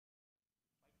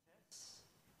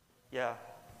Yeah,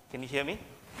 can you hear me?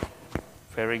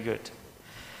 Very good.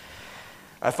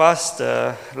 I've asked,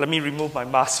 let me remove my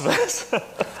mask first.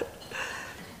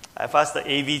 I've asked the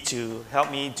AV to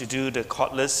help me to do the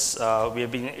cordless. We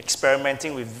have been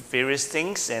experimenting with various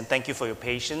things, and thank you for your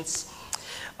patience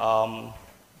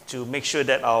to make sure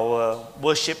that our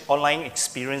worship online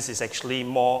experience is actually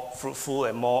more fruitful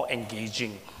and more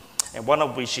engaging. And one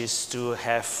of which is to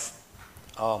have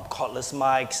cordless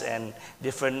mics and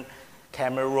different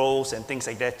camera rolls and things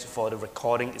like that for the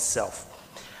recording itself.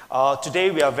 Today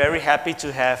we are very happy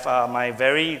to have my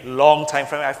very long time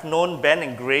friend. I've known Ben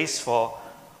and Grace for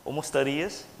almost 30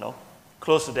 years, no?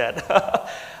 Close to that.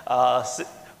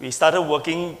 We started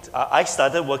working, I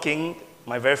started working,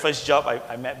 my very first job,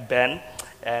 I met Ben,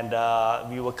 and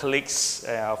we were colleagues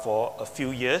for a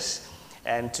few years.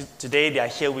 And today they are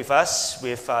here with us,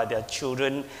 with their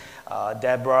children,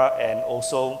 Deborah and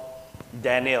also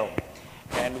Daniel.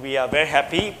 And we are very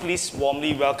happy. Please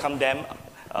warmly welcome them.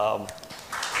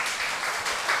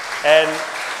 And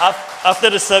after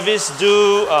the service,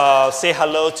 do say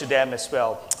hello to them as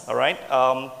well. All right?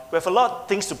 We have a lot of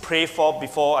things to pray for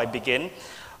before I begin.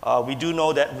 We do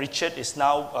know that Richard is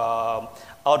now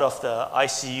out of the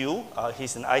ICU.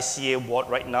 He's in ICA ward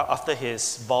right now after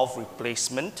his valve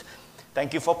replacement.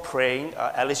 Thank you for praying.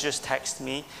 Alice just texted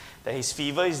me that his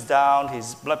fever is down,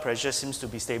 his blood pressure seems to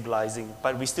be stabilizing,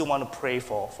 but we still want to pray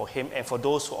for him and for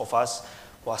those of us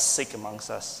who are sick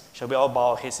amongst us. Shall we all bow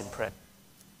our heads in prayer?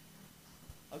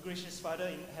 Our gracious Father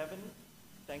in heaven,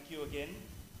 thank you again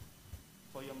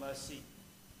for your mercy.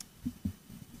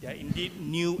 They are indeed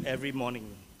new every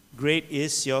morning. Great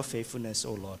is your faithfulness,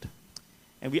 O Lord.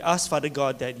 And we ask, Father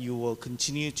God, that you will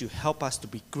continue to help us to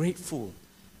be grateful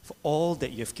for all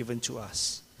that you have given to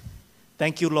us.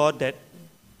 Thank you, Lord, that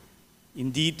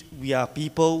indeed we are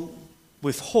people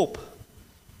with hope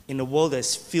in a world that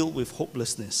is filled with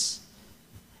hopelessness.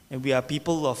 And we are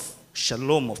people of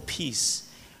shalom, of peace,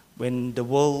 when the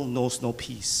world knows no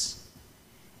peace.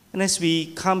 And as we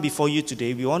come before you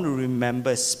today, we want to remember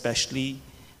especially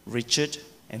Richard,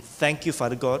 and thank you,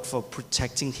 Father God, for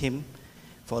protecting him,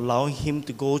 for allowing him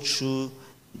to go through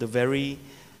the very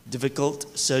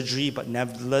difficult surgery, but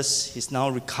nevertheless, he's now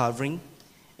recovering.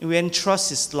 And we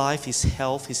entrust his life, his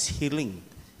health, his healing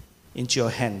into your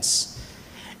hands.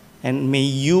 And may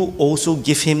you also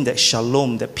give him that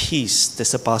shalom, that peace that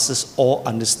surpasses all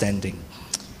understanding.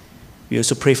 We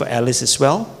also pray for Alice as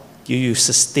well. You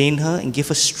sustain her and give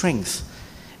her strength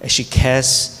as she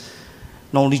cares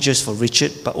not only just for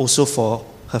Richard, but also for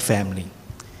her family.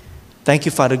 Thank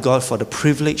you, Father God, for the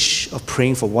privilege of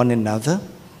praying for one another.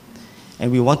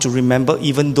 And we want to remember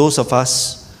even those of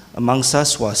us amongst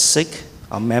us who are sick,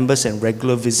 our members and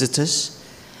regular visitors.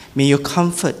 May your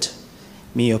comfort,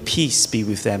 may your peace be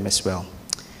with them as well.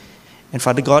 And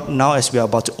Father God, now as we are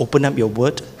about to open up your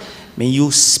word, may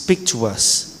you speak to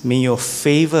us. May your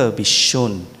favor be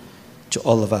shown to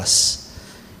all of us.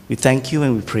 We thank you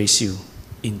and we praise you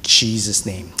in Jesus'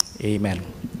 name. Amen.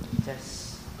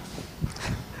 Yes.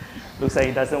 Looks like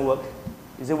it doesn't work.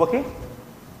 Is it working?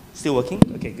 Still working?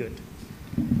 Okay, good.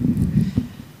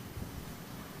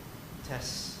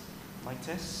 Test. Mic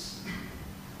test.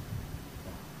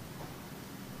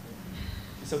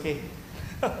 It's okay.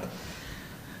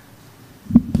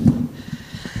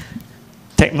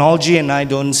 Technology and I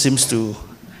don't seem to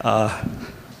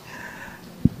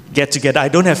get together. I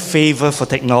don't have favor for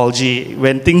technology.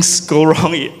 When things go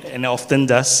wrong, and it often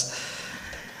does,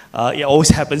 it always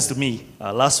happens to me.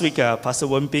 Last week, Pastor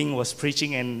Wenping was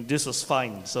preaching and this was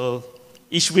fine. So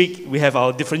each week, we have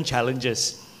our different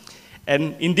challenges.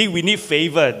 And indeed, we need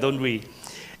favor, don't we?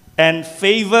 And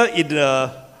favor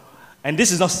and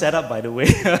this is not set up, by the way.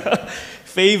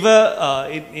 Favor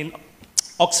in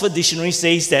Oxford Dictionary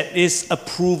says that is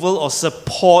approval or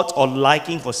support or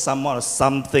liking for someone or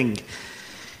something.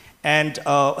 And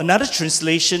another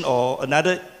translation or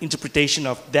another interpretation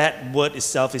of that word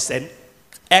itself is an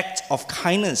act of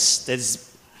kindness that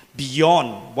is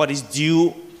beyond what is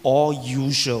due or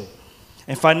usual.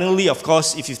 And finally, of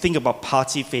course, if you think about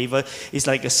party favor, it's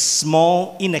like a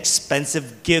small,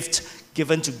 inexpensive gift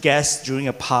given to guests during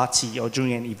a party or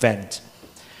during an event.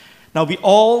 Now, we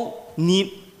all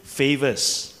need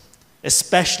favors,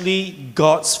 especially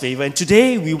God's favor. And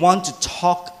today, we want to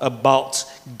talk about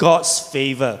God's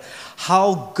favor,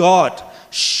 how God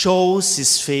shows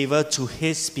his favor to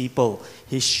his people,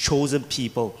 his chosen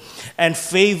people. And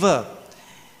favor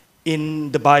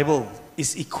in the Bible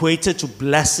is equated to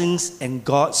blessings and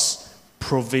God's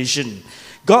provision.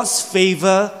 God's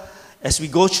favor, as we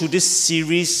go through this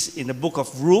series in the book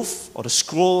of Ruth, or the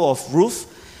scroll of Ruth,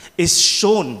 is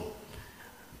shown.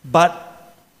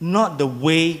 But not the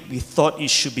way we thought it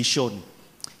should be shown.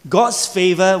 God's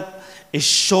favor is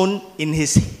shown in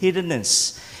His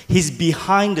hiddenness. He's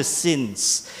behind the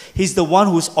scenes. He's the one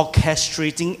who's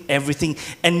orchestrating everything.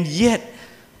 And yet,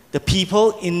 the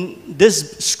people in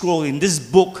this scroll, in this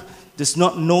book, does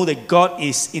not know that God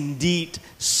is indeed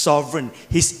sovereign.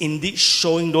 He's indeed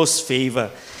showing those favor.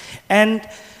 And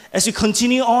as we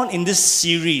continue on in this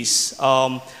series,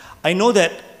 I know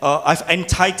that I've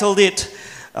entitled it,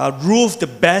 Ruth, the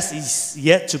best is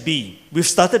yet to be. We've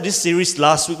started this series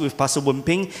last week with Pastor Wen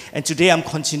Ping, and today I'm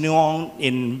continuing on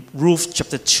in Ruth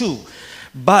chapter 2.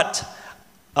 But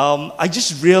I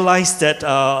just realized that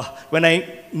when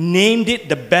I named it,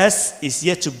 the best is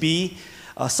yet to be,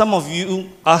 some of you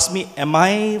asked me, am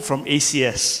I from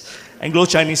ACS? Anglo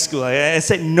Chinese School. I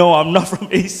said, no, I'm not from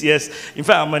ACS. In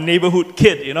fact, I'm a neighborhood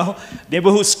kid,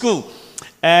 neighborhood school.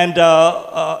 And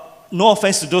no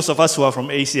offense to those of us who are from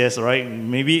ACS, right?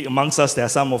 Maybe amongst us, there are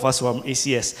some of us who are from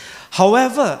ACS.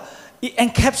 However, it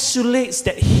encapsulates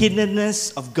that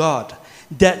hiddenness of God,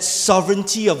 that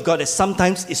sovereignty of God that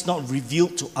sometimes is not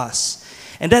revealed to us.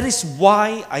 And that is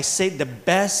why I say the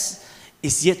best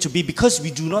is yet to be, because we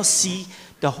do not see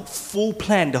the full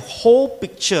plan, the whole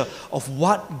picture of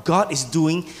what God is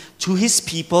doing to His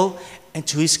people and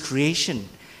to His creation.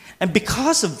 And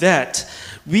because of that,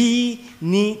 we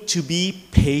need to be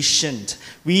patient.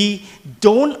 We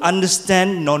don't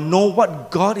understand nor know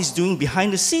what God is doing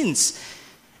behind the scenes.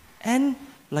 And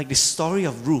like the story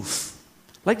of Ruth,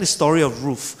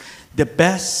 the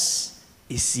best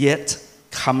is yet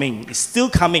coming, it's still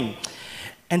coming.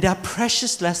 And there are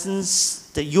precious lessons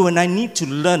that you and I need to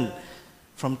learn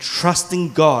from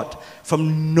trusting God,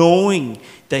 from knowing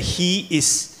that He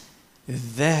is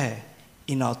there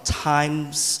in our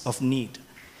times of need.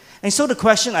 And so the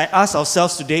question I ask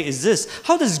ourselves today is this: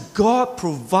 how does God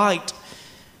provide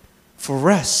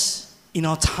for us in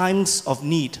our times of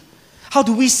need? How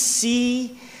do we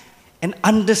see and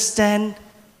understand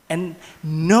and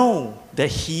know that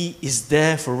He is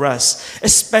there for us,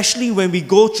 especially when we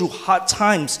go through hard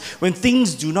times, when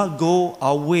things do not go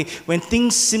our way, when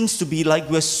things seem to be like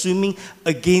we're swimming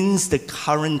against the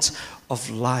current of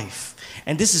life?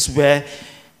 And this is where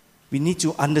we need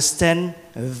to understand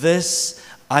this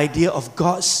idea of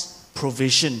God's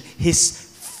provision, His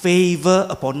favor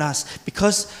upon us,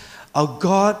 because our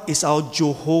God is our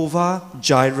Jehovah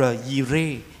Jireh,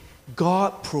 Yireh.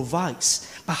 God provides.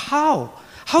 But how?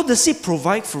 How does He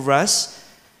provide for us,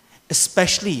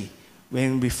 especially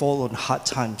when we fall on hard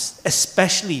times,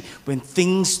 especially when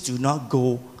things do not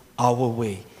go our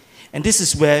way? And this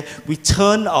is where we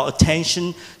turn our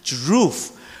attention to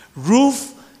Ruth.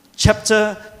 Ruth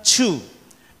chapter 2.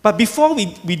 But before we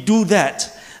do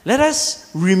that, let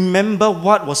us remember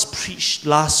what was preached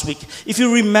last week. If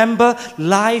you remember,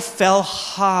 life fell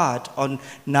hard on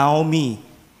Naomi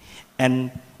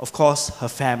and, of course, her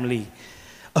family.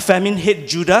 A famine hit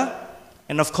Judah,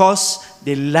 and of course,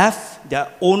 they left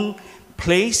their own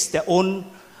place, their own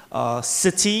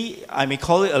city. I may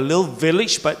call it a little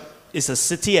village, but it's a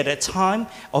city at that time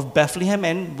of Bethlehem,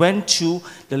 and went to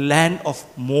the land of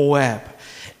Moab.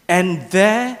 And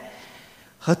there,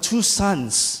 her two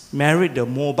sons married the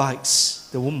Moabites,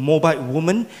 the Moabite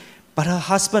woman, but her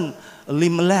husband,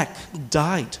 Elimelech,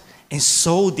 died, and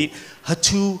so did her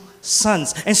two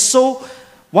sons. And so,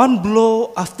 one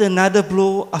blow after another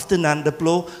blow after another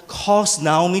blow caused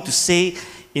Naomi to say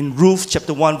in Ruth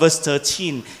chapter 1 verse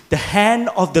 13, the hand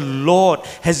of the Lord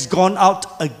has gone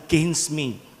out against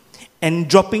me. And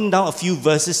dropping down a few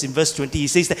verses in verse 20, he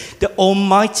says that the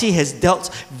Almighty has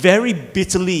dealt very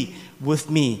bitterly with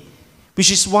me.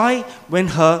 Which is why when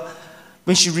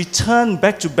she returned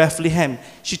back to Bethlehem,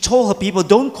 she told her people,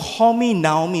 don't call me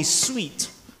Naomi sweet.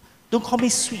 Don't call me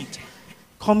sweet.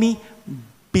 Call me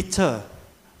bitter,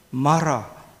 Mara,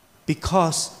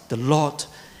 because the Lord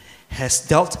has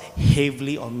dealt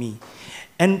heavily on me.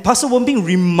 And Pastor Wen Ping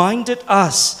reminded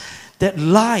us that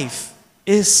life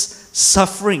is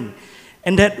suffering,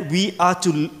 and that we are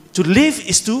to live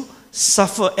is to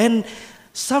suffer. And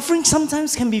suffering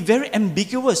sometimes can be very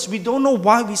ambiguous. We don't know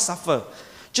why we suffer.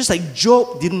 Just like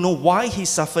Job didn't know why he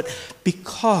suffered,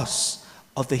 because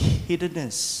of the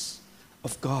hiddenness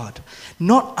of God.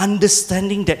 Not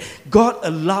understanding that God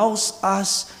allows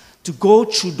us to go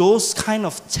through those kind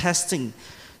of testing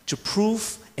to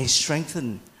prove and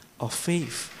strengthen our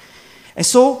faith. And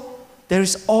so there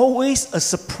is always a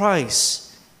surprise.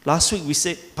 Last week we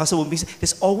said, Pastor Wen Ping said,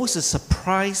 there's always a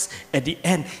surprise at the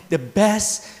end. The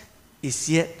best is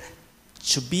yet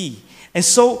to be. And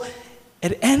so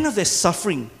at the end of the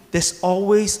suffering, there's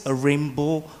always a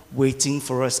rainbow waiting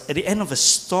for us. At the end of a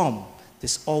storm,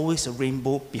 There's always a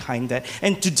rainbow behind that.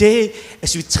 And today,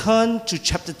 as we turn to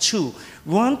chapter 2,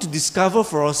 we want to discover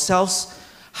for ourselves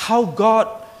how God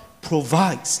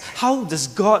provides. How does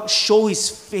God show His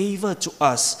favor to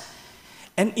us?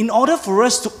 And in order for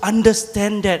us to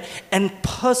understand that and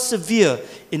persevere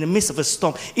in the midst of a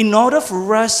storm, in order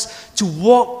for us to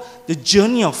walk the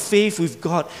journey of faith with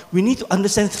God, we need to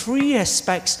understand 3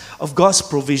 aspects of God's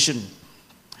provision.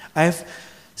 I have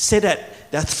said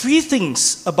that there are 3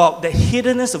 things about the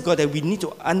hiddenness of God that we need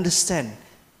to understand,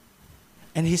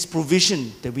 and His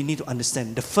provision that we need to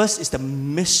understand. The first is the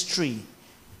mystery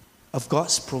of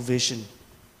God's provision.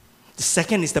 The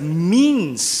second is the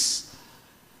means,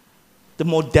 the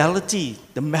modality,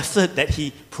 the method that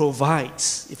He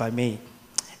provides, if I may.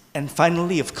 And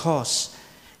finally, of course,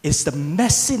 is the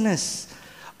messiness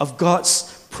of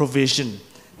God's provision.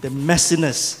 The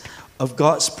messiness of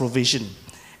God's provision.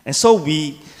 And so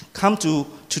we come to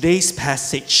today's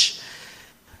passage,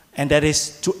 and that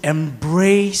is to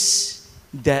embrace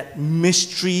that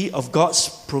mystery of God's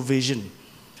provision.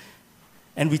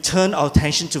 And we turn our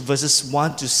attention to verses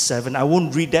 1 to 7. I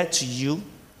won't read that to you,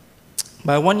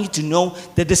 but I want you to know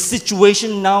that the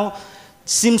situation now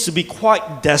seems to be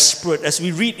quite desperate. As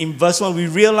we read in verse 1, we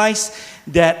realize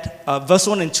that, verse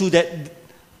 1 and 2, that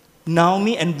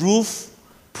Naomi and Ruth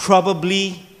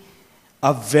probably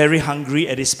are very hungry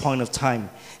at this point of time.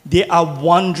 They are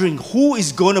wondering who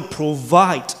is going to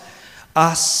provide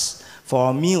us for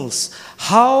our meals.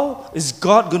 How is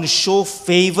God going to show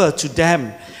favor to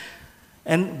them?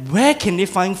 And where can they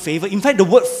find favor? In fact, the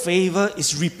word favor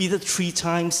is repeated 3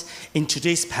 times in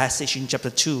today's passage in chapter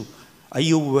 2. Are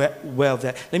you aware of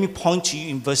that? Let me point to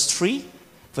you in verse 3,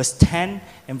 verse 10,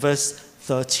 and verse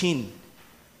 13.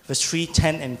 Verse 3,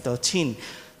 10, and 13.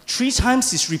 3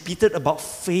 times is repeated about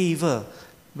favor.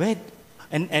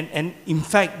 And in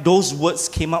fact, those words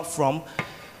came out from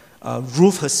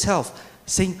Ruth herself,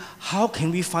 saying, how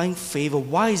can we find favor?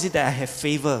 Why is it that I have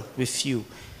favor with you?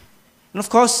 And of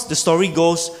course, the story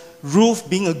goes, Ruth,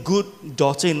 being a good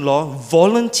daughter-in-law,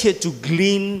 volunteered to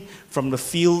glean from the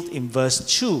field in verse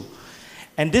 2.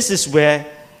 And this is where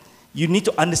you need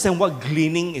to understand what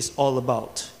gleaning is all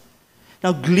about.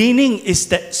 Now, gleaning is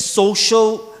that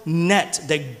social net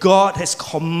that God has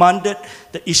commanded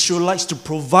the Israelites to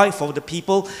provide for the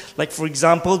people. Like, for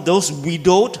example, those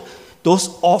widowed,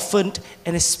 those orphaned,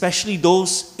 and especially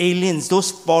those aliens,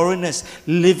 those foreigners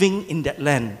living in that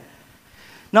land.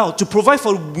 Now, to provide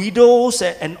for widows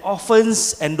and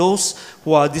orphans and those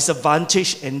who are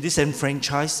disadvantaged and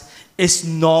disenfranchised is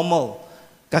normal.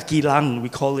 Kakilang, we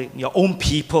call it, your own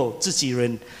people, 自己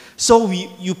人. So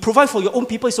you provide for your own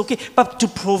people, it's okay. But to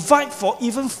provide for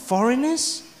even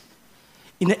foreigners,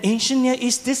 in the ancient Near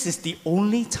East, this is the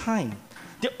only time,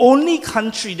 the only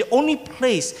country, the only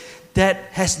place that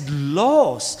has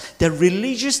laws, the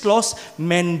religious laws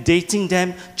mandating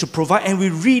them to provide. And we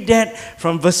read that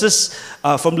from verses,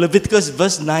 from Leviticus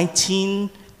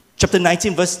chapter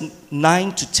 19, verse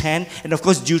 9 to 10, and of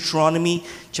course Deuteronomy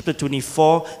chapter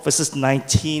 24, verses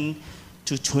 19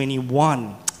 to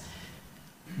 21.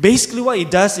 Basically what it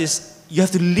does is you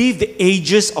have to leave the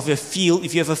ages of your field.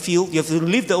 If you have a field, you have to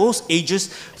leave those ages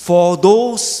for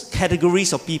those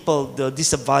categories of people, the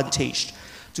disadvantaged,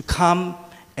 to come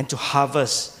and to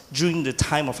harvest during the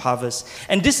time of harvest.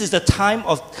 And this is the time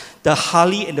of the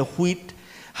barley and the wheat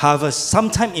harvest,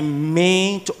 sometime in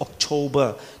May to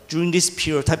October, during this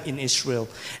period of time in Israel.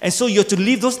 And so you have to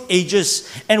leave those ages,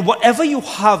 and whatever you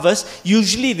harvest,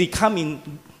 usually they come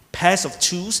in pairs of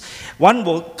 2s. One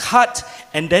will cut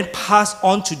and then pass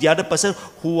on to the other person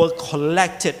who will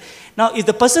collect it. Now, if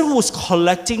the person who was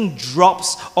collecting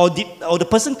drops or the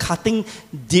person cutting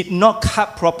did not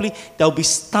cut properly, there will be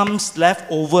stumps left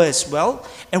over as well.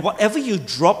 And whatever you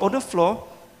drop on the floor,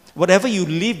 whatever you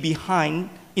leave behind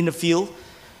in the field,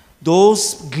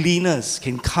 those gleaners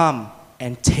can come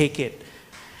and take it.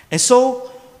 And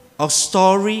so our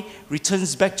story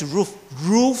returns back to Ruth.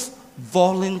 Ruth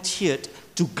volunteered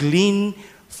to glean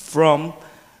from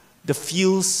the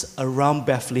fields around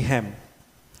Bethlehem.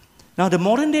 Now, the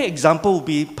modern day example would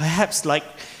be perhaps like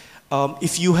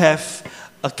if you have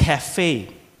a cafe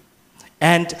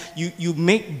and you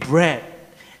make bread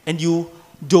and you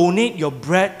donate your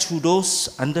bread to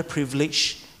those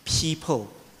underprivileged people.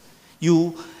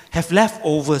 You have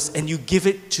leftovers and you give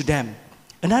it to them.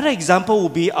 Another example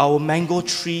would be our mango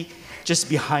tree just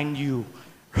behind you,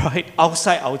 right?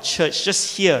 Outside our church,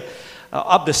 just here,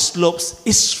 up the slopes.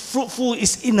 It's fruitful,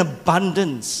 it's in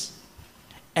abundance.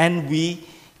 And we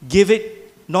give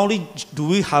it, not only do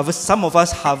we harvest, some of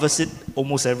us harvest it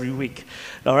almost every week,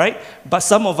 all right? But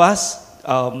some of us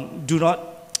do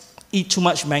not eat too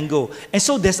much mango. And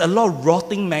so there's a lot of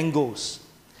rotting mangoes.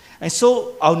 And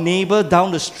so our neighbor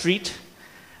down the street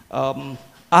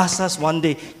asked us one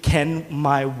day, can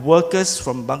my workers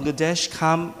from Bangladesh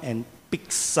come and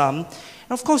pick some?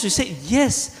 And of course we said,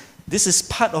 yes, this is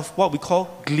part of what we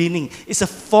call gleaning. It's a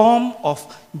form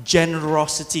of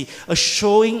generosity, a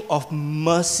showing of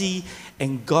mercy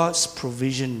and God's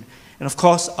provision. And of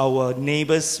course, our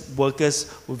neighbors'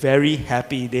 workers were very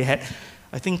happy. They had,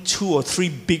 I think, 2 or 3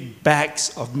 big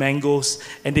bags of mangoes,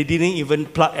 and they didn't even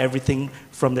pluck everything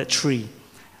from that tree.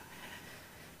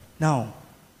 Now,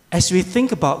 as we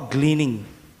think about gleaning,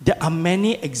 there are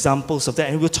many examples of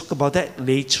that, and we'll talk about that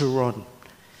later on.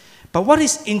 But what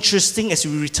is interesting as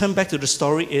we return back to the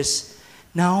story is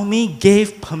Naomi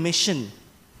gave permission.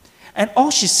 And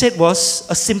all she said was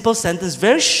a simple sentence,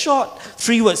 very short,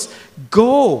 3 words.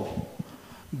 Go.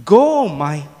 Go,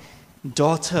 my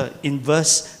daughter, in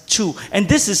verse 2. And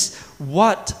this is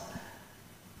what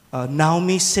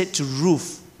Naomi said to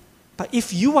Ruth. But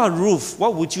if you are Ruth,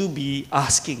 what would you be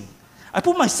asking? I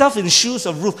put myself in the shoes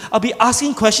of Ruth. I'll be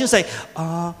asking questions like,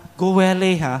 go where,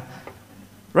 leh, huh?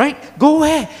 Right? Go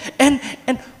where? And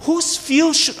whose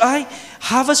field should I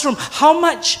harvest from? How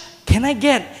much can I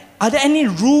get? Are there any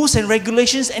rules and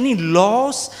regulations, any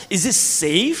laws? Is it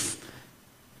safe?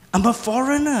 I'm a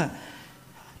foreigner.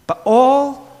 But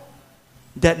all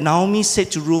that Naomi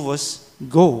said to Ruth was,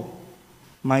 go,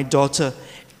 my daughter.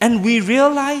 And we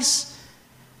realize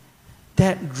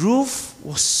that Ruth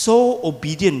was so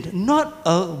obedient. Not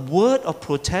a word of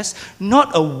protest,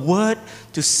 not a word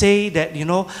to say that,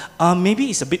 maybe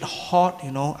it's a bit hot,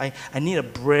 I need a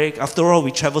break. After all,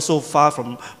 we travel so far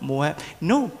from Moab.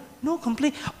 No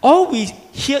complaint. All we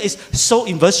hear is, so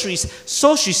in verse 3,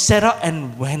 so she set out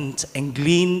and went and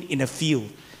gleaned in a field.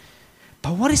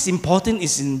 But what is important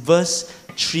is in verse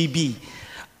 3b.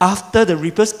 After the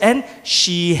reapers, and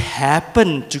she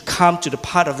happened to come to the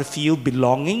part of the field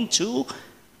belonging to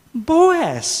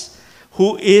Boaz,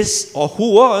 who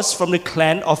was from the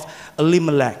clan of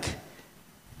Elimelech.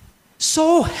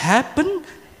 So happened,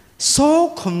 so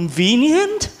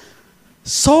convenient,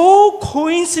 so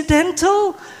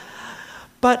coincidental.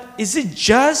 But is it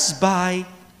just by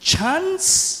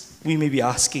chance? We may be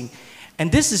asking.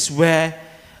 And this is where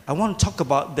I want to talk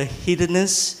about the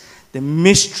hiddenness, the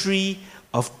mystery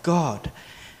of God.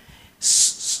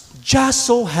 Just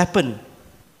so happen.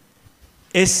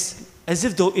 It's as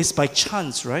if though it's by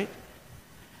chance, right?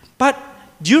 But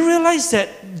do you realize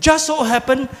that just so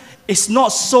happen is not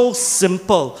so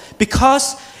simple?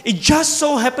 Because it just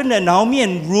so happened that Naomi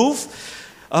and Ruth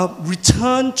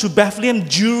returned to Bethlehem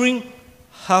during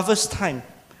harvest time.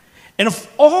 And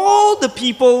of all the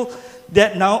people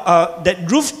that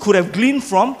Ruth could have gleaned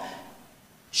from,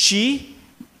 she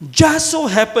just so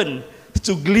happened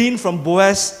to glean from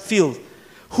Boaz's field,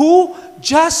 who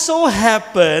just so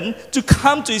happened to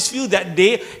come to his field that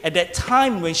day at that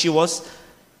time when she was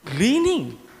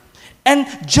gleaning. And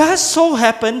just so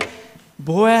happened,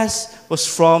 Boaz was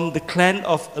from the clan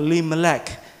of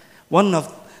Elimelech, one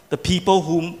of the people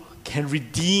whom can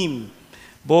redeem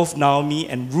both Naomi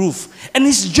and Ruth. And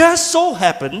it's just so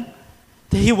happened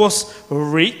that he was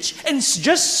rich, and it's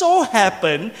just so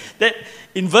happened that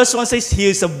in verse 1 says he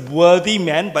is a worthy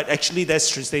man, but actually that's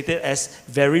translated as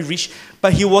very rich.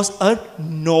 But he was a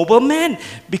noble man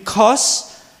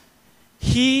because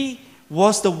he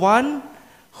was the one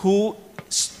who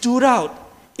stood out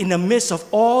in the midst of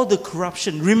all the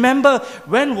corruption. Remember,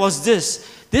 when was this?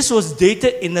 This was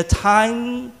dated in the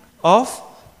time of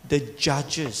the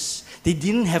judges. They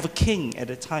didn't have a king at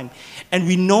the time. And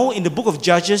we know in the book of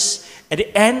Judges, at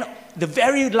the end, the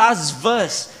very last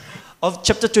verse of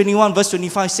chapter 21, verse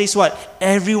 25 says what?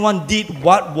 Everyone did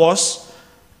what was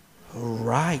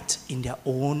right in their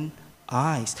own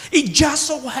eyes. It just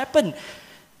so happened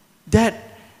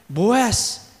that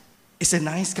Boaz is a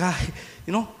nice guy,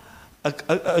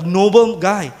 a noble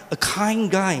guy, a kind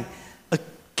guy, a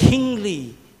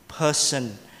kingly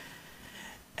person.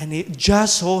 And it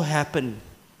just so happened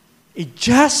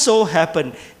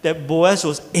that Boaz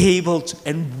was able to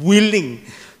and willing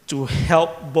to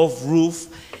help both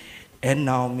Ruth and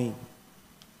Naomi.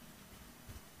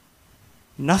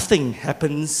 Nothing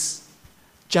happens,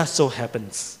 just so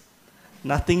happens.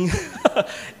 Nothing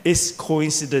is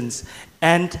coincidence.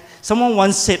 And someone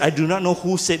once said, I do not know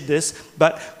who said this,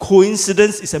 but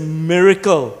coincidence is a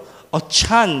miracle, or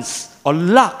chance, or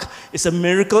luck is a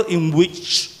miracle in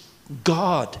which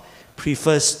God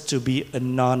prefers to be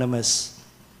anonymous.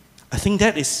 I think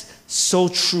that is so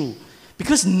true.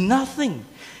 Because nothing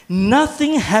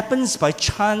happens by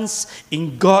chance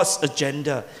in God's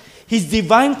agenda. His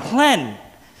divine plan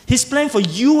His plan for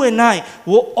you and I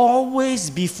will always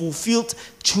be fulfilled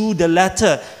to the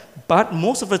letter. But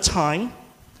most of the time,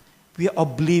 we are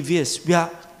oblivious. We are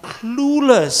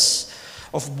clueless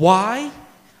of why,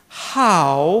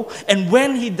 how, and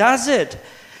when He does it.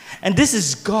 And this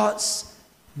is God's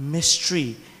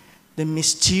mystery, the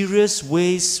mysterious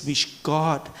ways which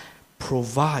God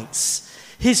provides.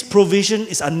 His provision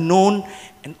is unknown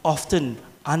and often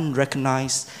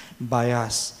unrecognized by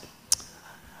us.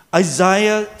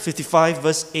 Isaiah 55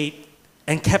 verse 8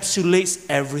 encapsulates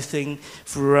everything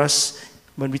for us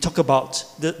when we talk about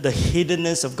the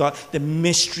hiddenness of God, the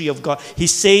mystery of God. He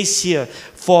says here,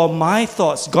 for my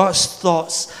thoughts, God's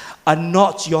thoughts, are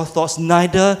not your thoughts,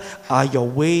 neither are your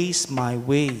ways my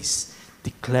ways,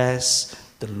 declares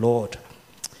the Lord.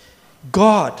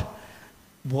 God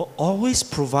will always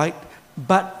provide,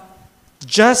 but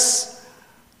just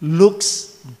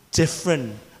looks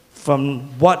different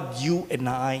from what you and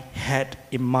I had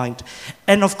in mind.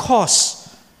 And of course,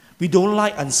 we don't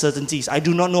like uncertainties. I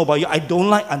do not know about you. I don't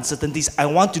like uncertainties. I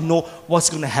want to know what's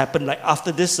going to happen. Like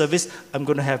after this service, I'm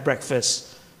going to have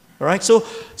breakfast. All right?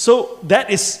 So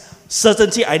that is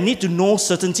certainty. I need to know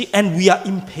certainty, and we are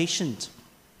impatient.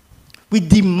 We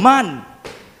demand,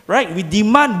 right? We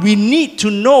demand, we need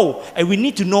to know, and we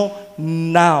need to know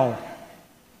now.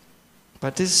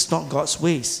 But this is not God's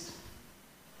ways.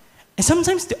 And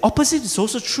sometimes the opposite is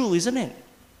also true, isn't it?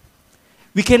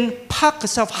 We can park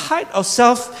ourselves, hide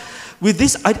ourselves with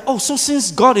this idea. Oh, so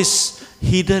since God is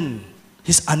hidden,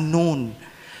 He's unknown,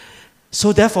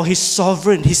 so therefore He's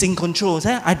sovereign, He's in control,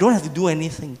 I don't have to do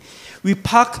anything. We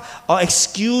park our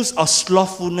excuse, our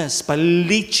slothfulness by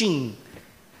leeching,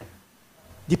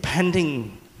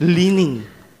 depending, leaning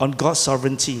on God's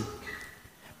sovereignty.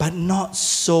 But not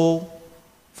so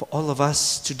for all of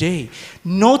us today.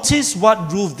 Notice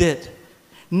what Ruth did.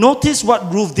 Notice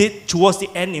what Ruth did towards the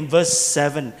end in verse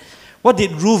 7. What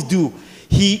did Ruth do?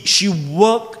 She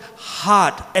worked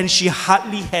hard and she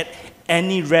hardly had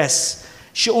any rest.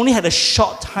 She only had a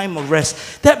short time of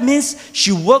rest. That means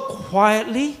she worked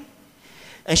quietly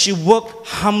and she worked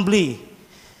humbly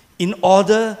in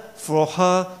order for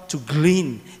her to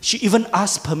glean. She even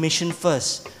asked permission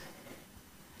first.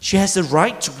 She has the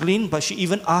right to glean, but she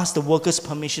even asked the workers'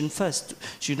 permission first.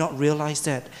 She did not realize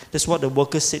that. That's what the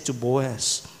workers said to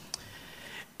Boaz.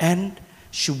 And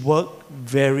she worked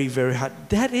very, very hard.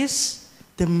 That is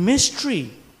the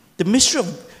mystery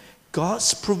of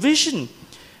God's provision.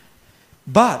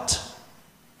 But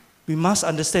we must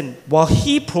understand, while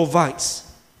He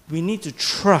provides, we need to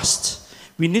trust.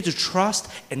 We need to trust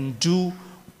and do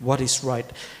what is right.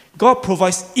 God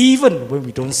provides even when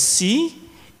we don't see,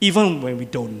 even when we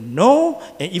don't know,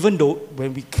 and even though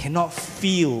when we cannot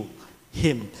feel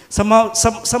Him.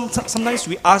 Sometimes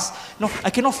we ask, no, I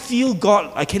cannot feel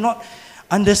God. I cannot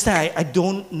understand. I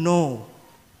don't know.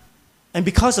 And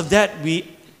because of that, we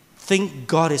think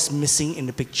God is missing in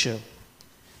the picture.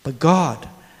 But God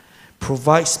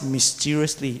provides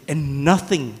mysteriously, and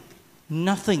nothing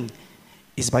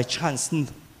is by chance.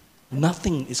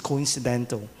 Nothing is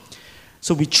coincidental.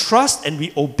 So we trust and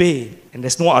we obey, and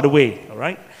there's no other way, all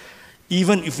right?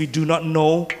 Even if we do not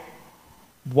know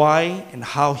why and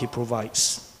how He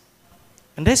provides.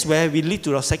 And that's where we lead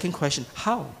to our second question,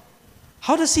 how?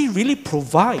 How does He really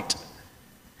provide?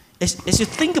 As you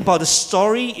think about the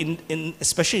story,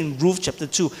 especially in Ruth chapter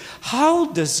 2, how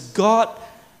does God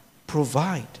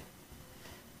provide?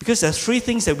 Because there's three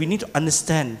things that we need to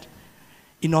understand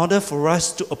in order for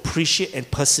us to appreciate and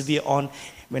persevere on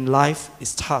when life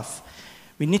is tough.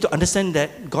 We need to understand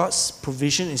that God's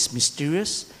provision is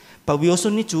mysterious, but we also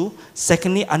need to,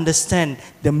 secondly, understand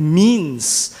the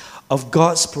means of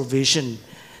God's provision.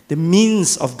 The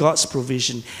means of God's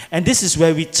provision. And this is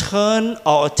where we turn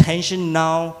our attention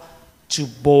now to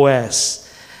Boaz.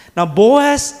 Now,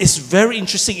 Boaz is very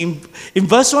interesting. In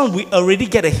verse 1, we already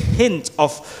get a hint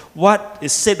of what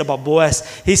is said about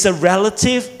Boaz. He's a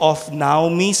relative of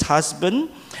Naomi's husband,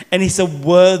 and he's a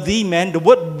worthy man. The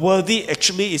word worthy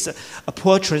actually is a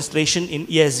poor translation in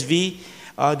ESV.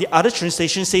 The other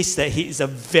translation says that he is a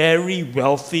very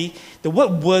wealthy. The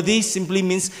word worthy simply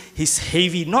means he's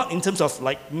heavy, not in terms of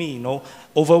like me,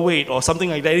 overweight or something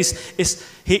like that.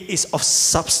 He is of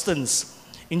substance.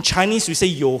 In Chinese, we say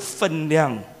有分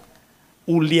量.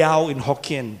 无聊 in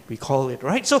Hokkien, we call it,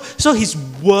 right? So he's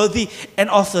worthy and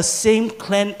of the same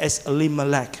clan as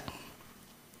Elimelech.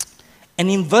 And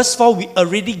in verse 4, we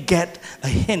already get a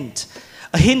hint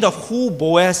of who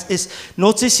Boaz is.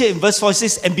 Notice here in verse 4, it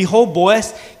says, and behold,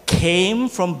 Boaz came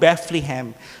from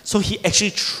Bethlehem. So he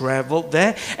actually traveled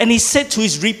there. And he said to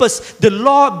his reapers, the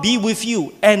Lord be with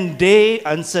you. And they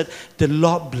answered, the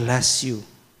Lord bless you.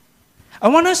 I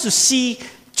want us to see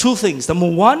two things. Number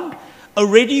one,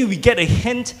 already we get a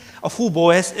hint of who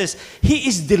Boaz is. He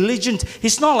is diligent.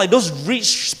 He's not like those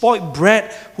rich, spoiled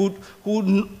brat who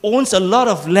owns a lot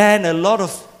of land, a lot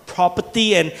of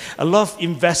property, and a lot of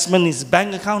investment in his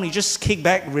bank account. He just kick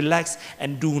back, relax,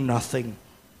 and do nothing.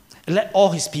 And let all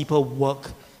his people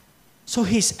work. So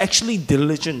he's actually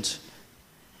diligent.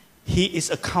 He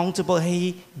is accountable.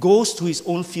 He goes to his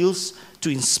own fields to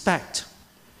inspect.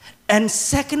 And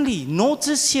secondly,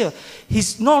 notice here,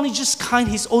 he's not only just kind,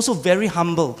 he's also very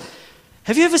humble.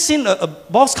 Have you ever seen a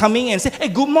boss coming and say, hey,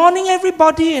 good morning,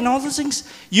 everybody, and all those things?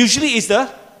 Usually it's the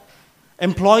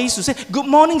employees who say, good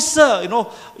morning, sir. You know,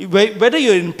 whether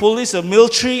you're in police or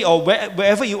military or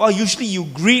wherever you are, usually you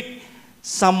greet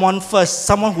someone first,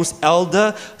 someone who's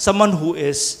elder, someone who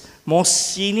is more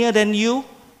senior than you.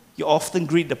 You often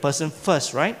greet the person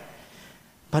first, right?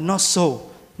 But not so.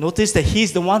 Notice that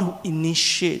he's the one who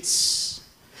initiates.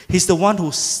 He's the one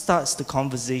who starts the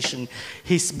conversation.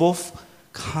 He's both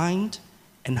kind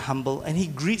and humble, and he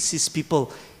greets his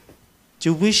people. Do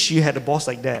you wish you had a boss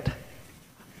like that?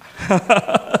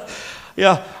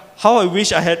 Yeah, how I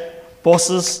wish I had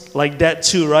bosses like that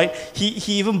too, right?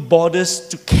 He even bothers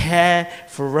to care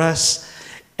for us.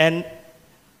 And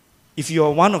if you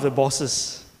are one of the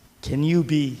bosses, can you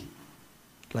be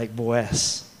like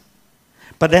Boaz?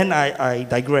 But then I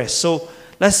digress. So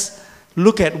let's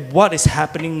look at what is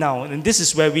happening now. And this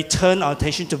is where we turn our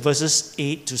attention to verses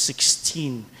 8 to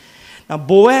 16. Now,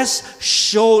 Boaz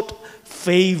showed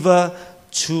favor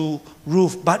to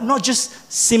Ruth, but not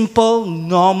just simple,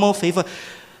 normal favor.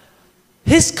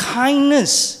 His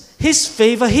kindness, his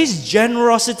favor, his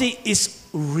generosity is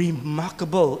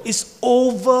remarkable. It's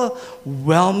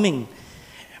overwhelming.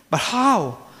 But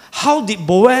how? How did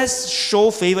Boaz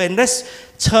show favor? And let's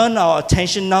turn our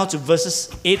attention now to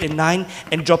verses 8 and 9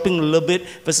 and dropping a little bit,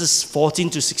 verses 14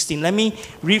 to 16. Let me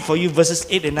read for you verses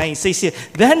 8 and 9. It says here,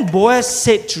 then Boaz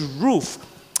said to Ruth,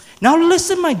 now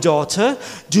listen, my daughter,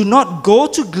 do not go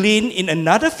to glean in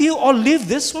another field or leave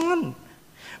this one,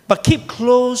 but keep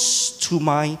close to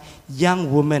my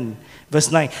young woman.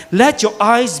 Verse 9, let your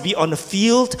eyes be on the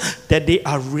field that they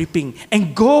are reaping,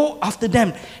 and go after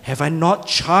them. Have I not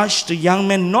charged the young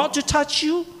men not to touch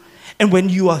you? And when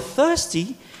you are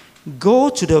thirsty, go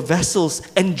to the vessels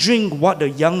and drink what the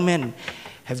young men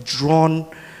have drawn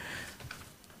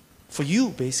for you,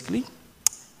 basically.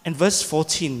 And verse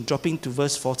 14, dropping to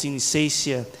verse 14, it says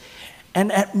here,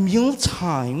 and at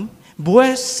mealtime,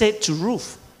 Boaz said to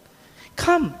Ruth,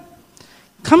 come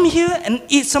here and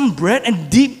eat some bread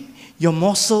and dip your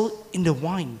morsel in the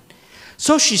wine.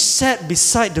 So she sat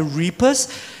beside the reapers.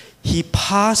 He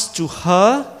passed to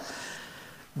her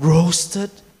roasted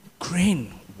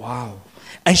grain. Wow.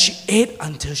 And she ate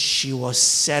until she was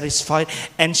satisfied,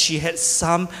 and she had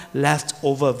some left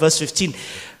over. Verse 15.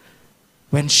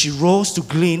 When she rose to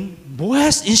glean,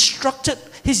 Boaz instructed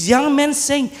his young men,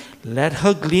 saying, let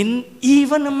her glean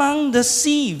even among the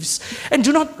sheaves, and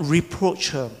do not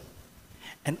reproach her.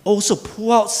 And also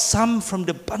pull out some from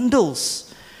the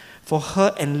bundles for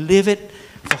her and leave it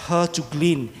for her to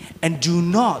glean, and do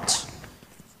not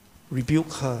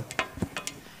rebuke her.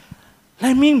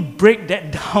 Let me break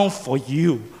that down for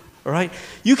you, all right?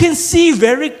 You can see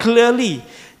very clearly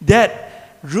that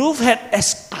Ruth had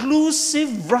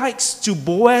exclusive rights to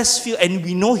Boaz's field, and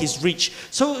we know he's rich,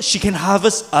 so she can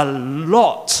harvest a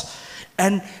lot,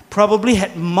 and probably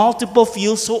had multiple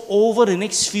fields, so over the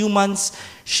next few months,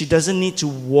 she doesn't need to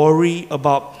worry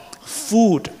about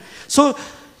food. So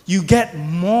you get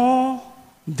more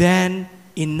than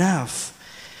enough.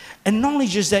 And not only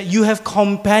just that, you have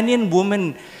companion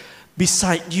women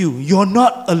beside you. You're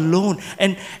not alone,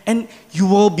 and you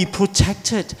will be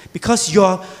protected because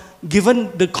you're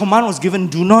given, the command was given,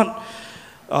 do not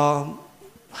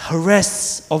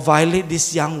harass or violate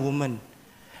this young woman.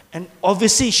 And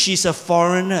obviously she's a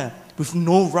foreigner with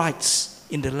no rights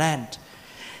in the land.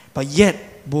 But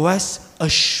yet Boaz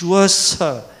assures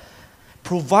her,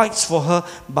 provides for her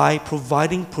by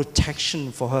providing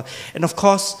protection for her. And of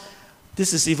course,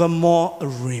 this is even more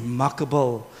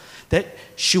remarkable, that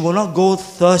she will not go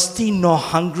thirsty nor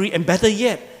hungry, and better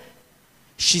yet,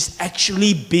 she's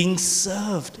actually being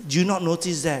served. Do you not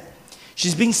notice that?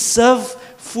 She's being served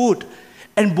food.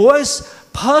 And Boaz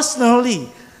personally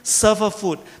served her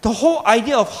food. The whole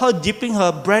idea of her dipping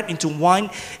her bread into wine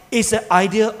is the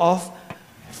idea of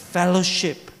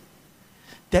fellowship.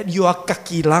 That you are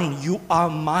kakilang, you are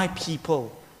my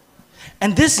people.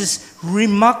 And this is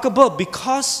remarkable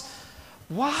because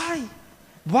why?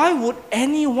 Why would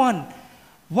anyone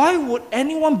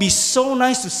be so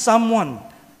nice to someone?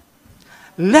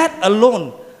 Let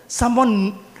alone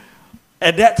someone,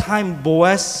 at that time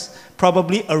Boaz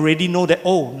probably already know that,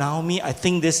 oh, Naomi, I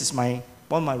think this is one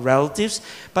of my relatives.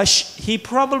 But he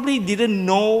probably didn't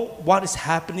know what is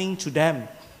happening to them.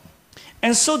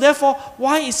 And so therefore,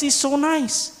 why is he so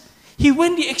nice? He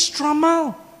went the extra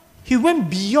mile. He went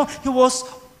beyond. He was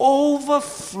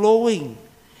overflowing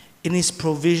in his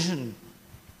provision.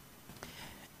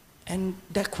 And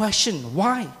that question,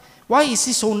 why? Why is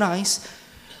he so nice?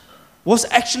 Was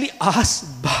actually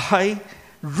asked by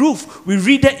Ruth. We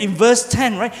read that in verse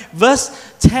 10, right? Verse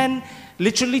 10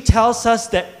 literally tells us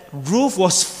that Ruth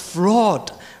was floored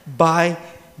by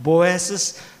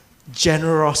Boaz's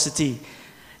generosity.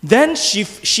 Then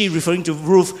she, referring to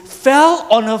Ruth, fell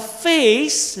on her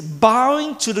face,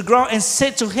 bowing to the ground, and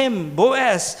said to him,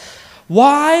 Boaz,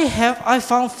 why have I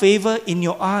found favor in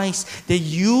your eyes that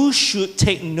you should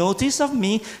take notice of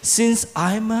me, since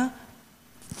I'm a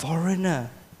foreigner?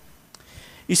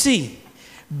 You see,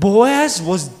 Boaz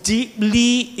was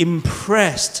deeply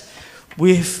impressed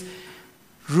with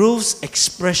Ruth's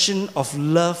expression of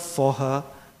love for her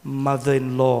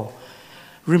mother-in-law.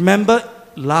 Remember,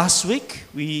 last week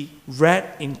we read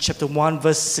in chapter 1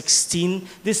 verse 16.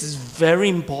 This is very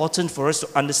important for us to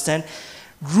understand.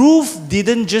 Ruth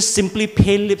didn't just simply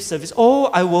pay lip service. Oh,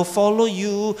 I will follow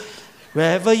you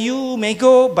wherever you may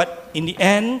go, but in the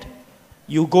end,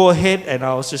 you go ahead and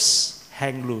I'll just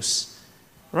hang loose.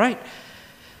 Right?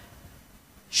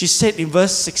 She said in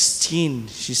verse 16,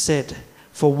 she said,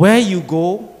 for where you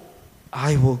go,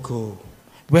 I will go.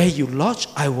 Where you lodge,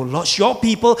 I will lodge. Your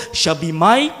people shall be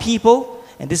my people.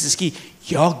 And this is key.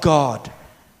 Your God,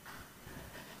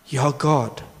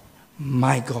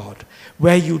 my God.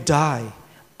 Where you die,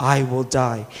 I will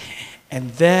die.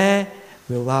 And there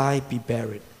will I be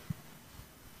buried.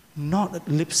 Not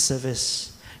lip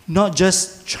service. Not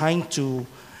just trying to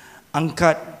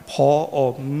uncut Paul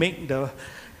or make the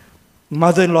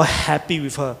mother-in-law happy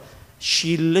with her.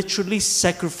 She literally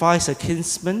sacrificed her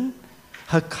kinsman,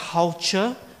 her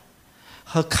culture,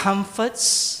 her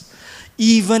comforts,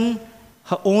 even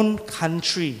her own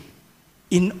country,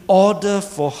 in order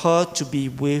for her to be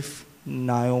with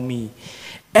Naomi.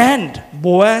 And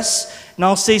Boaz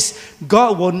now says,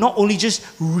 God will not only just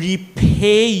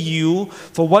repay you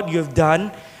for what you have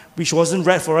done, which wasn't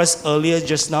read for us earlier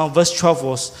just now. Verse 12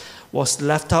 was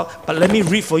left out. But let me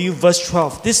read for you verse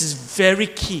 12. This is very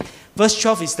key. Verse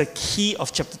 12 is the key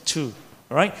of chapter 2.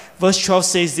 All right? Verse 12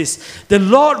 says this, the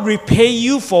Lord repay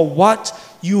you for what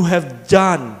you have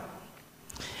done,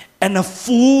 and a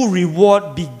full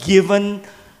reward be given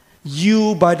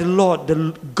you by the Lord,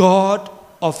 the God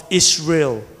of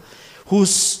Israel,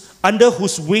 under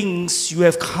whose wings you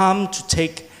have come to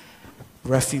take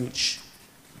refuge.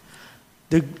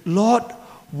 The Lord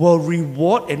will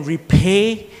reward and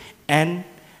repay and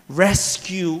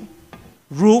rescue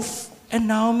Ruth and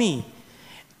Naomi.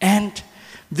 And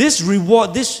this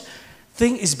reward, this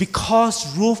thing is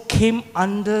because Ruth came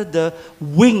under the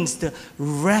wings, the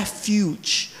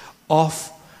refuge of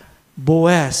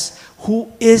Boaz, who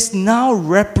is now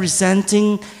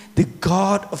representing the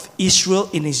God of Israel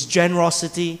in his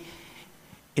generosity,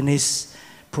 in his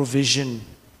provision.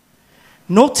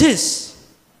 Notice,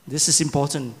 this is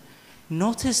important,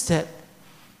 notice that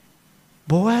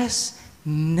Boaz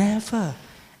never,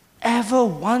 ever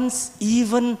once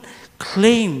even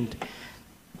claimed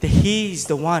that he is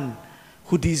the one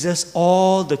who deserves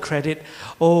all the credit.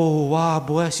 Oh, wow,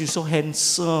 Boaz, you're so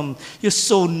handsome. You're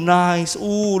so nice.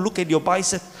 Oh, look at your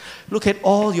bicep. Look at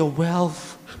all your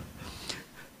wealth.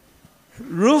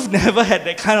 Ruth never had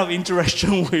that kind of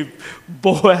interaction with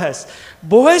Boaz.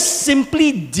 Boaz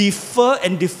simply deferred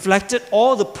and deflected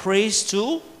all the praise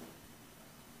to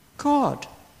God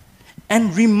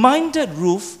and reminded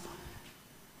Ruth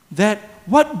that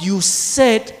what you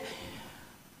said,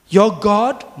 your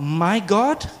God, my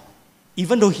God,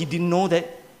 even though he didn't know that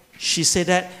she said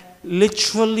that,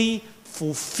 literally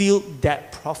fulfilled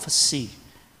that prophecy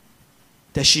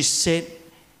that she said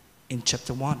in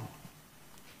chapter 1.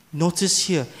 Notice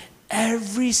here,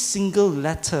 every single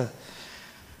letter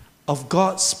of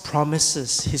God's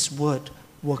promises, his word,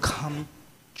 will come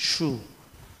true,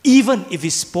 even if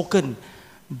it's spoken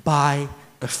by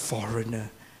a foreigner.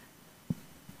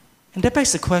 And that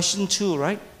begs the question too,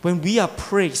 right? When we are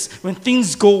praised, when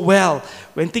things go well,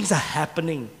 when things are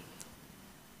happening,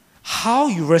 how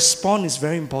you respond is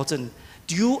very important.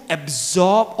 Do you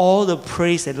absorb all the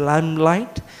praise and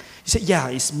limelight? You say, yeah,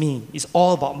 it's me. It's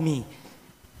all about me.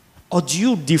 Or do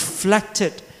you deflect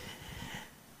it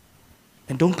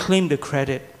and don't claim the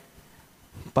credit,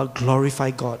 but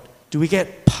glorify God? Do we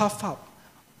get puffed up,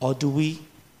 or do we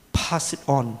pass it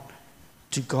on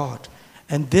to God?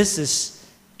 And this is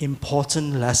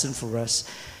important lesson for us.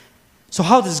 So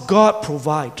how does God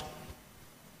provide?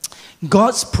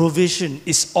 God's provision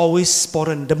is always spot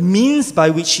on. The means by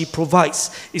which He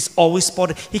provides is always spot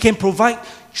on. He can provide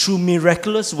through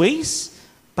miraculous ways,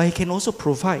 but He can also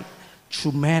provide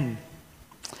through man.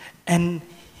 And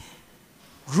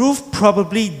Ruth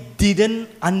probably didn't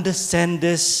understand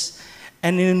this.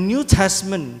 And in the New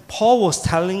Testament, Paul was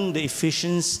telling the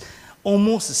Ephesians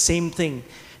almost the same thing.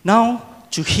 Now,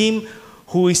 to Him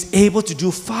who is able to do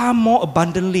far more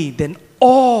abundantly than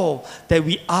all that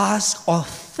we ask or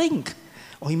think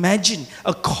or imagine,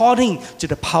 according to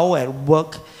the power at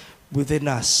work within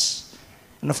us.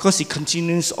 And of course, it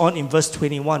continues on in verse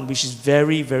 21, which is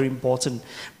very, very important.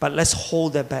 But let's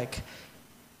hold that back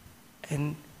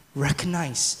and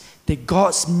recognize that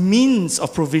God's means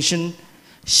of provision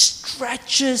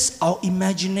stretches our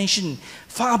imagination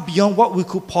far beyond what we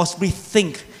could possibly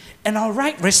think. And our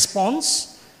right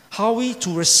response, how are we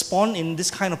to respond in this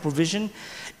kind of provision,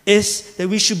 is that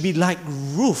we should be like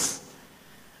Ruth.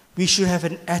 We should have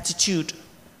an attitude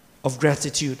of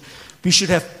gratitude. We should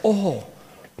have awe,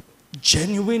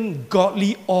 genuine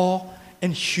godly awe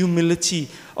and humility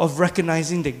of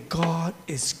recognizing that God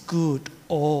is good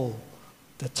all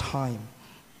the time.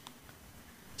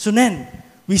 So then,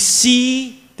 we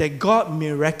see that God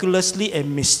miraculously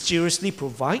and mysteriously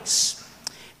provides,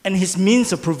 and His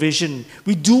means of provision.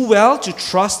 We do well to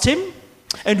trust Him,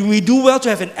 and we do well to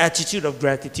have an attitude of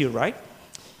gratitude, right?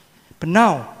 But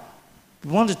now,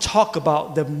 we want to talk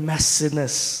about the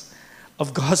messiness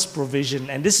of God's provision.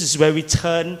 And this is where we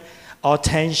turn our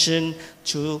attention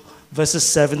to verses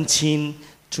 17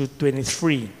 to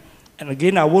 23. And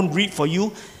again, I won't read for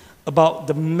you about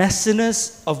the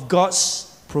messiness of God's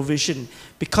provision,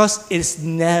 because it's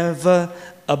never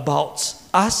about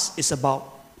us, it's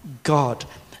about God.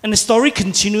 And the story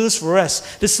continues for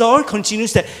us. The story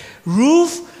continues that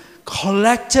Ruth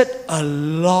collected a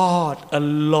lot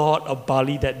of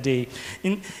barley that day.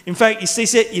 In fact, it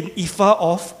says it in ephah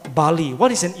of barley.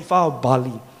 What is an ephah of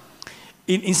barley?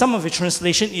 In some of the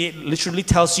translation, it literally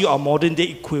tells you our modern day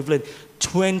equivalent,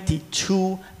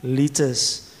 22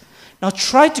 liters. Now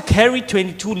try to carry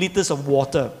 22 liters of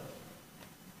water.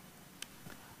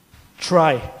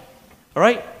 Try. All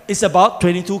right? It's about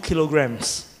 22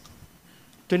 kilograms.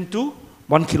 22,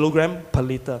 1 kilogram per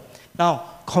liter. Now,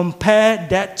 compare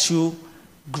that to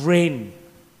grain,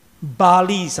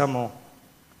 barley some more,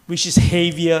 which is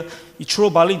heavier. You throw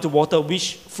barley into water,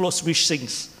 which floats, which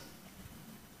sinks.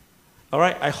 All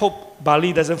right? I hope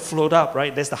barley doesn't float up,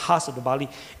 right? That's the husk of the barley.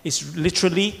 It's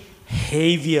literally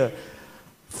heavier,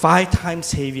 5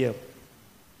 times heavier.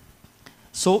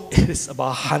 So it is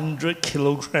about 100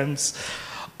 kilograms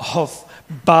of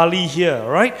barley here,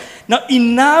 right? Now,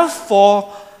 enough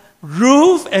for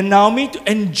Ruth and Naomi to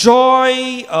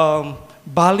enjoy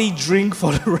barley drink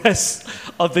for the rest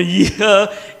of the year,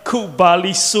 cook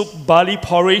barley soup, barley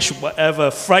porridge, whatever,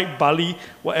 fried barley,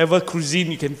 whatever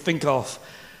cuisine you can think of.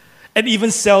 And even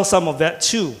sell some of that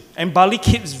too. And barley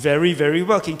keeps very, very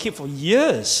well, can keep for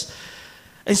years.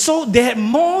 And so they had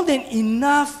more than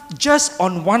enough just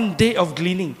on one day of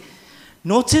gleaning.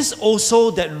 Notice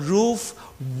also that Ruth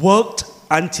worked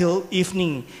until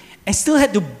evening and still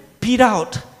had to beat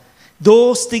out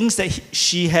those things that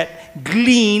she had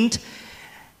gleaned.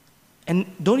 And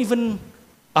don't even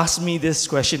ask me this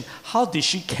question. How did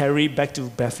she carry back to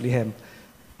Bethlehem?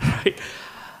 Right?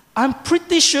 I'm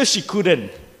pretty sure she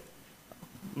couldn't.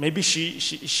 Maybe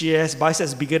she has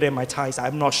biceps bigger than my thighs.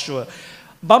 I'm not sure.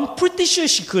 But I'm pretty sure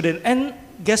she couldn't. And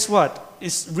guess what?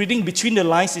 It's reading between the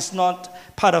lines is not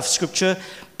part of scripture,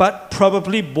 but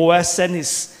probably Boaz sent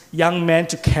his young man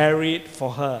to carry it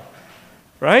for her.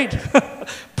 Right?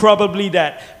 Probably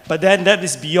that. But then that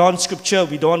is beyond scripture.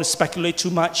 We don't want to speculate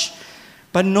too much.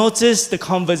 But notice the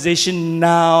conversation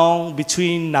now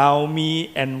between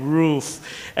Naomi and Ruth.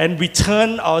 And we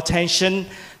turn our attention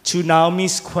to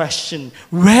Naomi's question.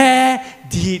 Where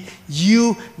did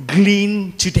you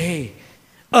glean today?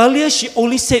 Earlier, she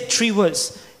only said 3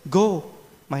 words. Go,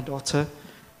 my daughter.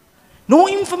 No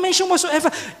information whatsoever.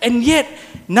 And yet,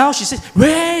 now she says,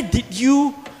 where did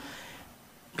you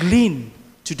glean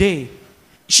today?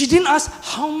 She didn't ask,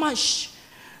 how much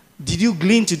did you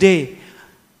glean today?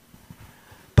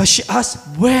 But she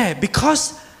asked, where?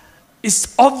 Because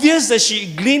it's obvious that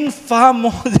she gleaned far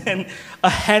more than a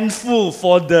handful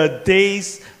for the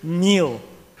day's meal.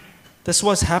 That's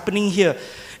what's happening here.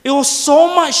 It was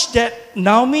so much that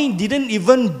Naomi didn't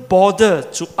even bother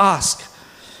to ask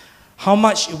how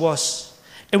much it was.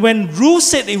 And when Ruth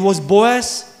said it was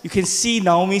Boaz, you can see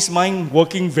Naomi's mind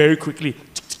working very quickly.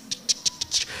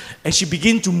 And she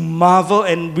began to marvel,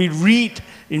 and we read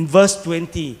in verse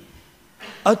 20,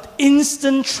 an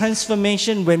instant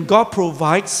transformation when God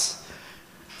provides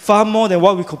far more than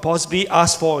what we could possibly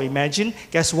ask for or imagine,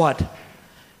 guess what?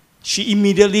 She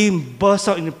immediately burst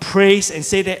out in praise and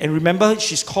said that, and remember,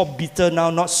 she's called bitter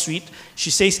now, not sweet. She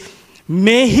says,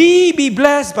 may he be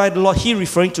blessed by the Lord. He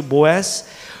referring to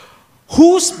Boaz,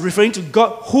 who's referring to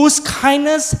God, whose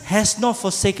kindness has not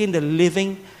forsaken the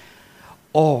living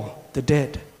or the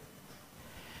dead.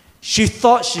 She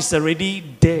thought she's already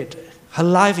dead. Her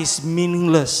life is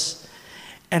meaningless,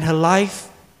 and her life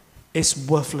is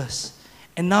worthless.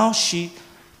 And now she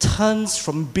turns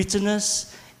from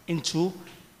bitterness into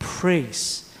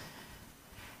praise.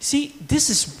 See, this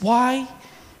is why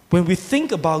when we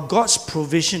think about God's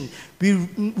provision,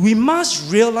 we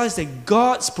must realize that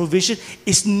God's provision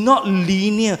is not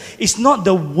linear. It's not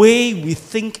the way we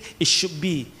think it should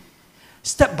be.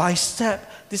 Step by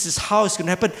step, this is how it's going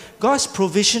to happen. God's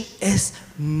provision is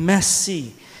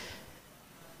messy.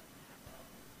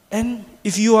 And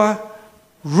if you are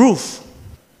Ruth,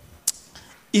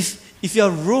 if you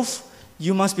are Ruth,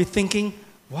 you must be thinking,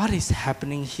 what is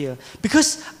happening here?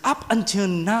 Because up until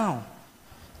now,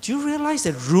 do you realize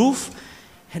that Ruth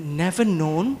had never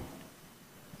known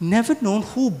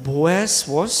who Boaz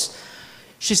was?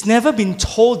 She's never been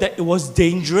told that it was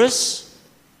dangerous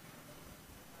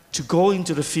to go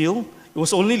into the field. It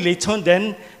was only later on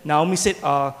then Naomi said,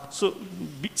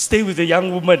 stay with the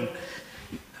young woman.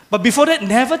 But before that,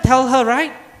 never tell her,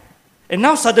 right? And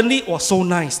now suddenly, it was so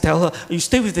nice. Tell her, you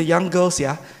stay with the young girls,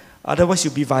 yeah? Otherwise,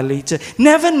 you'll be violated.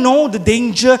 Never know the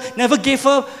danger. Never gave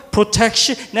her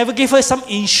protection. Never gave her some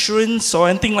insurance or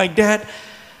anything like that.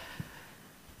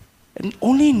 And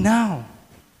only now,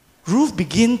 Ruth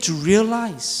began to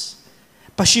realize.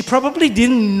 But she probably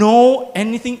didn't know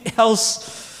anything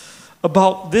else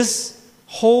about this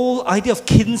whole idea of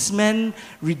kinsman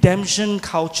redemption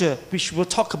culture, which we'll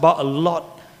talk about a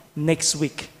lot next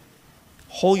week.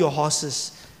 Hold your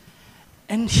horses.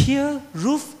 And here,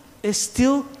 Ruth is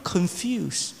still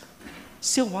confused,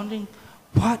 still wondering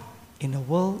what in the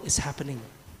world is happening.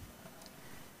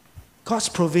 God's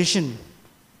provision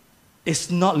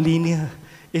is not linear.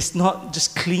 It's not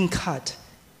just clean cut.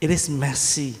 It is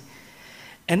messy.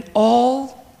 And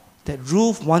all that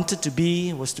Ruth wanted to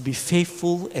be was to be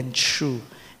faithful and true.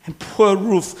 And poor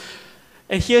Ruth.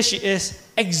 And here she is,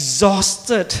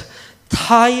 exhausted,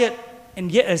 tired,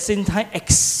 and yet at the same time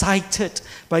excited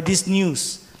by this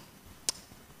news.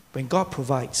 When God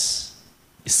provides,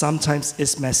 it sometimes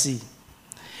is messy.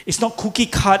 It's not cookie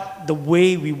cut the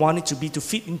way we want it to be, to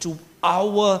fit into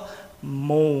our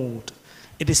mold.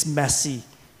 It is messy.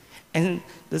 And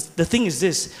the thing is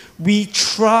this, we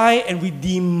try and we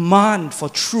demand for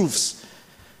truths,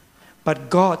 but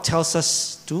God tells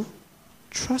us to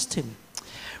trust Him.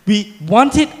 We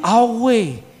want it our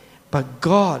way, but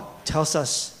God tells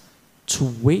us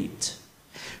to wait.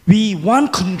 We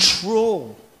want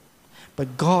control,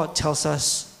 but God tells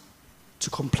us to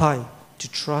comply,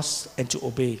 to trust, and to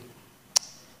obey.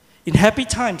 In happy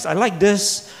times, I like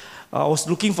this. I was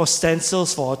looking for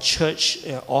stencils for our church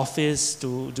office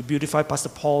to beautify Pastor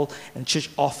Paul and church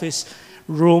office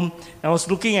room. And I was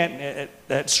looking at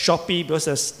Shopee because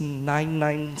there's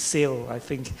 99 sale, I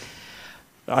think.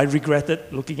 I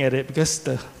regretted looking at it because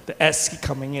the ads keep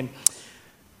coming in.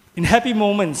 In happy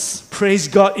moments, praise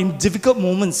God. In difficult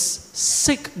moments,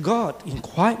 seek God. In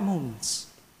quiet moments,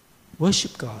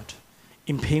 worship God.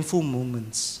 In painful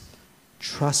moments,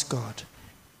 trust God.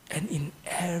 And in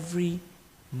every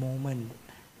moment,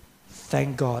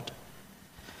 thank God.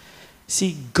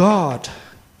 See, God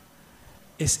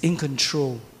is in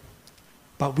control,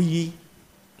 but we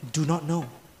do not know.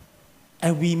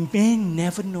 And we may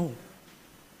never know.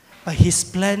 But His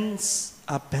plans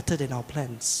are better than our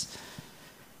plans.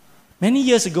 Many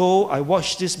years ago, I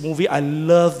watched this movie. I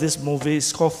love this movie.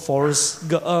 It's called Forrest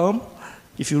Gump.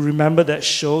 If you remember that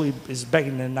show, it's back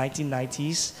in the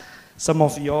 1990s. Some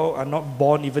of y'all are not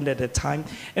born even at that time.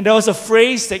 And there was a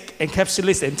phrase that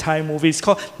encapsulates the entire movie. It's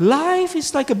called, life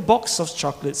is like a box of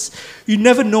chocolates. You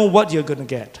never know what you're going to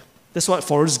get. That's what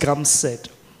Forrest Gump said.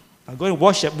 I'm going to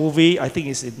watch that movie. I think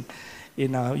it's in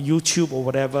YouTube or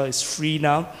whatever. It's free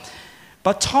now.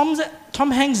 But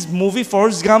Tom Hanks' movie,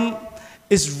 Forrest Gump,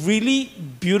 is really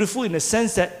beautiful in the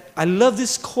sense that I love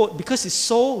this quote because it's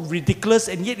so ridiculous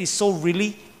and yet it's so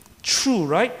really true,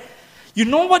 right? You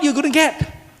know what you're going to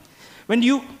get. When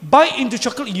you bite into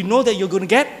chocolate, you know that you're going to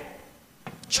get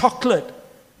chocolate.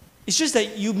 It's just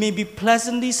that you may be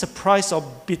pleasantly surprised or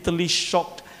bitterly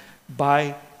shocked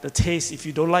by the taste. If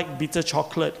you don't like bitter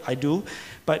chocolate, I do,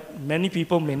 but many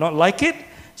people may not like it,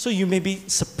 so you may be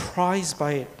surprised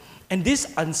by it. And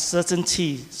this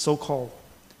uncertainty, so-called,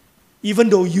 even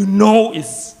though you know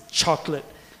it's chocolate,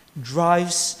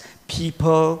 drives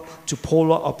people to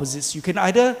polar opposites. You can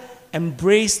either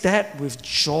embrace that with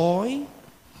joy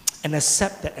and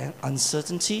accept that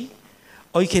uncertainty,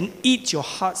 or you can eat your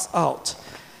hearts out,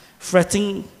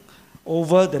 fretting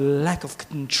over the lack of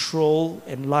control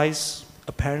and life's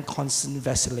apparent constant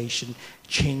vacillation,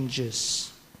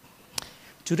 changes.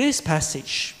 Today's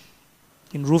passage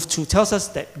in Ruth 2 tells us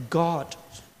that God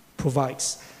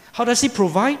provides. How does He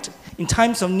provide in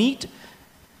times of need?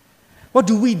 What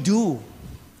do we do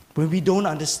when we don't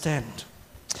understand?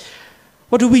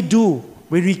 What do we do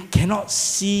when we cannot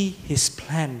see His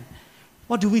plan?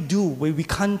 What do we do when we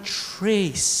can't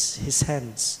trace His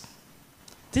hands?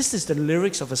 This is the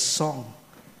lyrics of a song,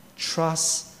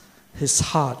 Trust His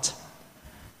Heart.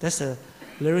 That's the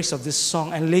lyrics of this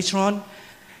song. And later on,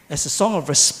 as a song of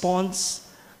response,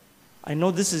 I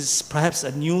know this is perhaps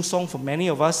a new song for many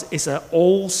of us. It's an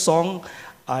old song.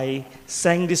 I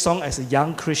sang this song as a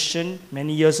young Christian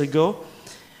many years ago.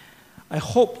 I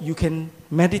hope you can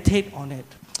meditate on it.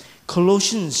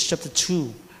 Colossians chapter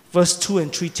 2, verse 2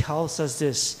 and 3 tells us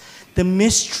this. The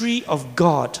mystery of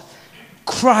God,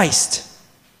 Christ,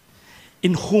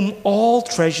 in whom all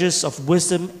treasures of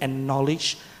wisdom and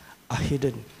knowledge are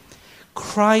hidden.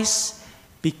 Christ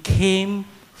became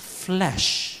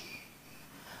flesh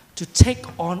to take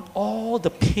on all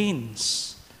the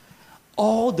pains,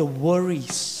 all the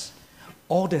worries,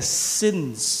 all the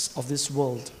sins of this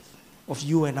world, of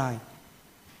you and I,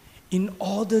 in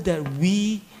order that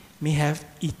we may have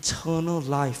eternal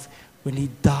life when He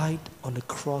died on the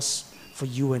cross for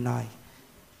you and I.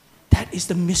 That is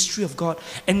the mystery of God.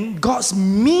 And God's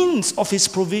means of His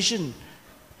provision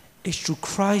is through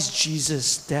Christ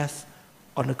Jesus' death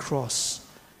on the cross.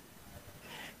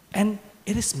 And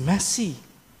it is messy.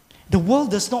 The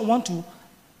world does not want to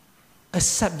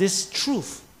accept this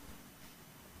truth,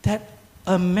 that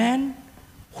a man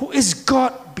who is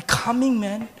God becoming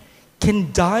man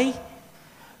can die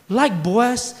like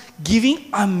Boaz, giving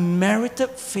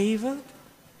unmerited favor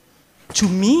to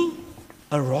me,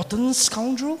 a rotten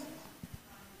scoundrel.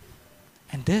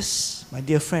 And this, my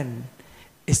dear friend,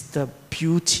 is the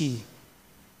beauty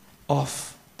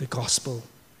of the gospel.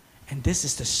 And this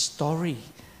is the story,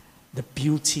 the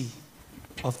beauty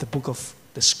of the book of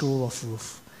the scroll of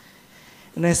Ruth.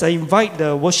 And as I invite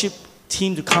the worship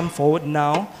team to come forward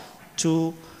now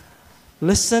to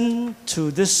listen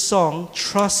to this song,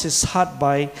 Trust His Heart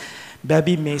by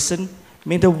Baby Mason,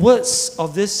 may the words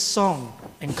of this song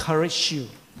encourage you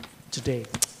today.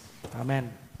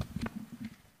 Amen.